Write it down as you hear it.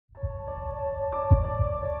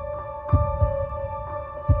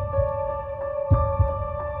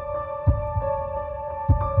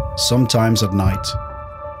Sometimes at night,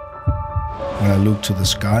 when I look to the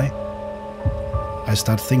sky, I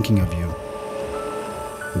start thinking of you,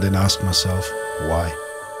 and then ask myself, why?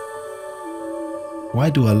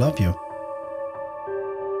 Why do I love you?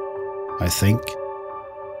 I think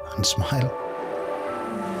and smile,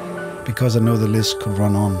 because I know the list could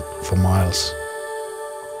run on for miles.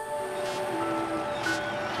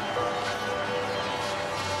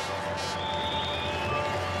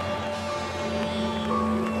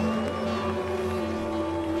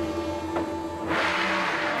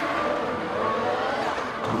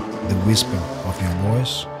 The whisper of your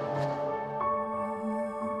voice,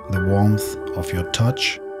 the warmth of your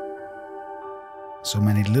touch, so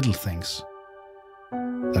many little things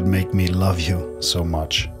that make me love you so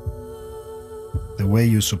much. The way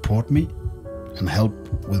you support me and help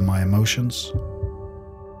with my emotions,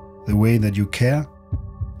 the way that you care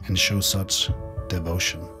and show such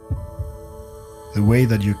devotion, the way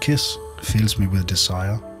that your kiss fills me with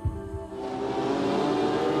desire,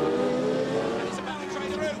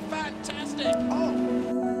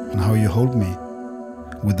 and how you hold me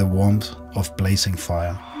with the warmth of blazing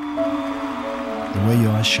fire. The way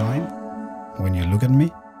your eyes shine when you look at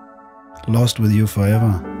me, lost with you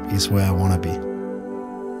forever is where I wanna be.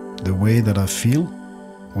 The way that I feel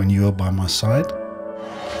when you are by my side,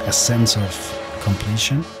 a sense of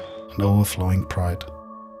completion and overflowing pride.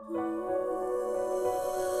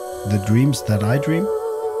 The dreams that I dream,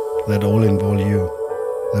 that all involve you,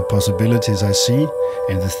 the possibilities I see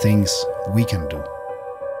and the things we can do.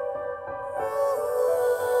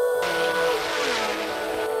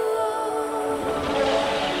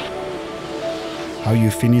 How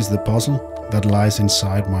you finish the puzzle that lies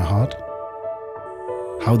inside my heart.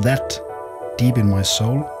 How that, deep in my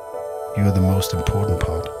soul, you are the most important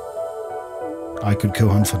part. I could go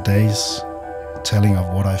on for days, telling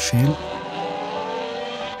of what I feel.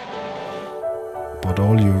 But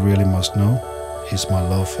all you really must know is my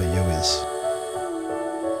love for you is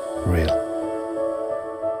real.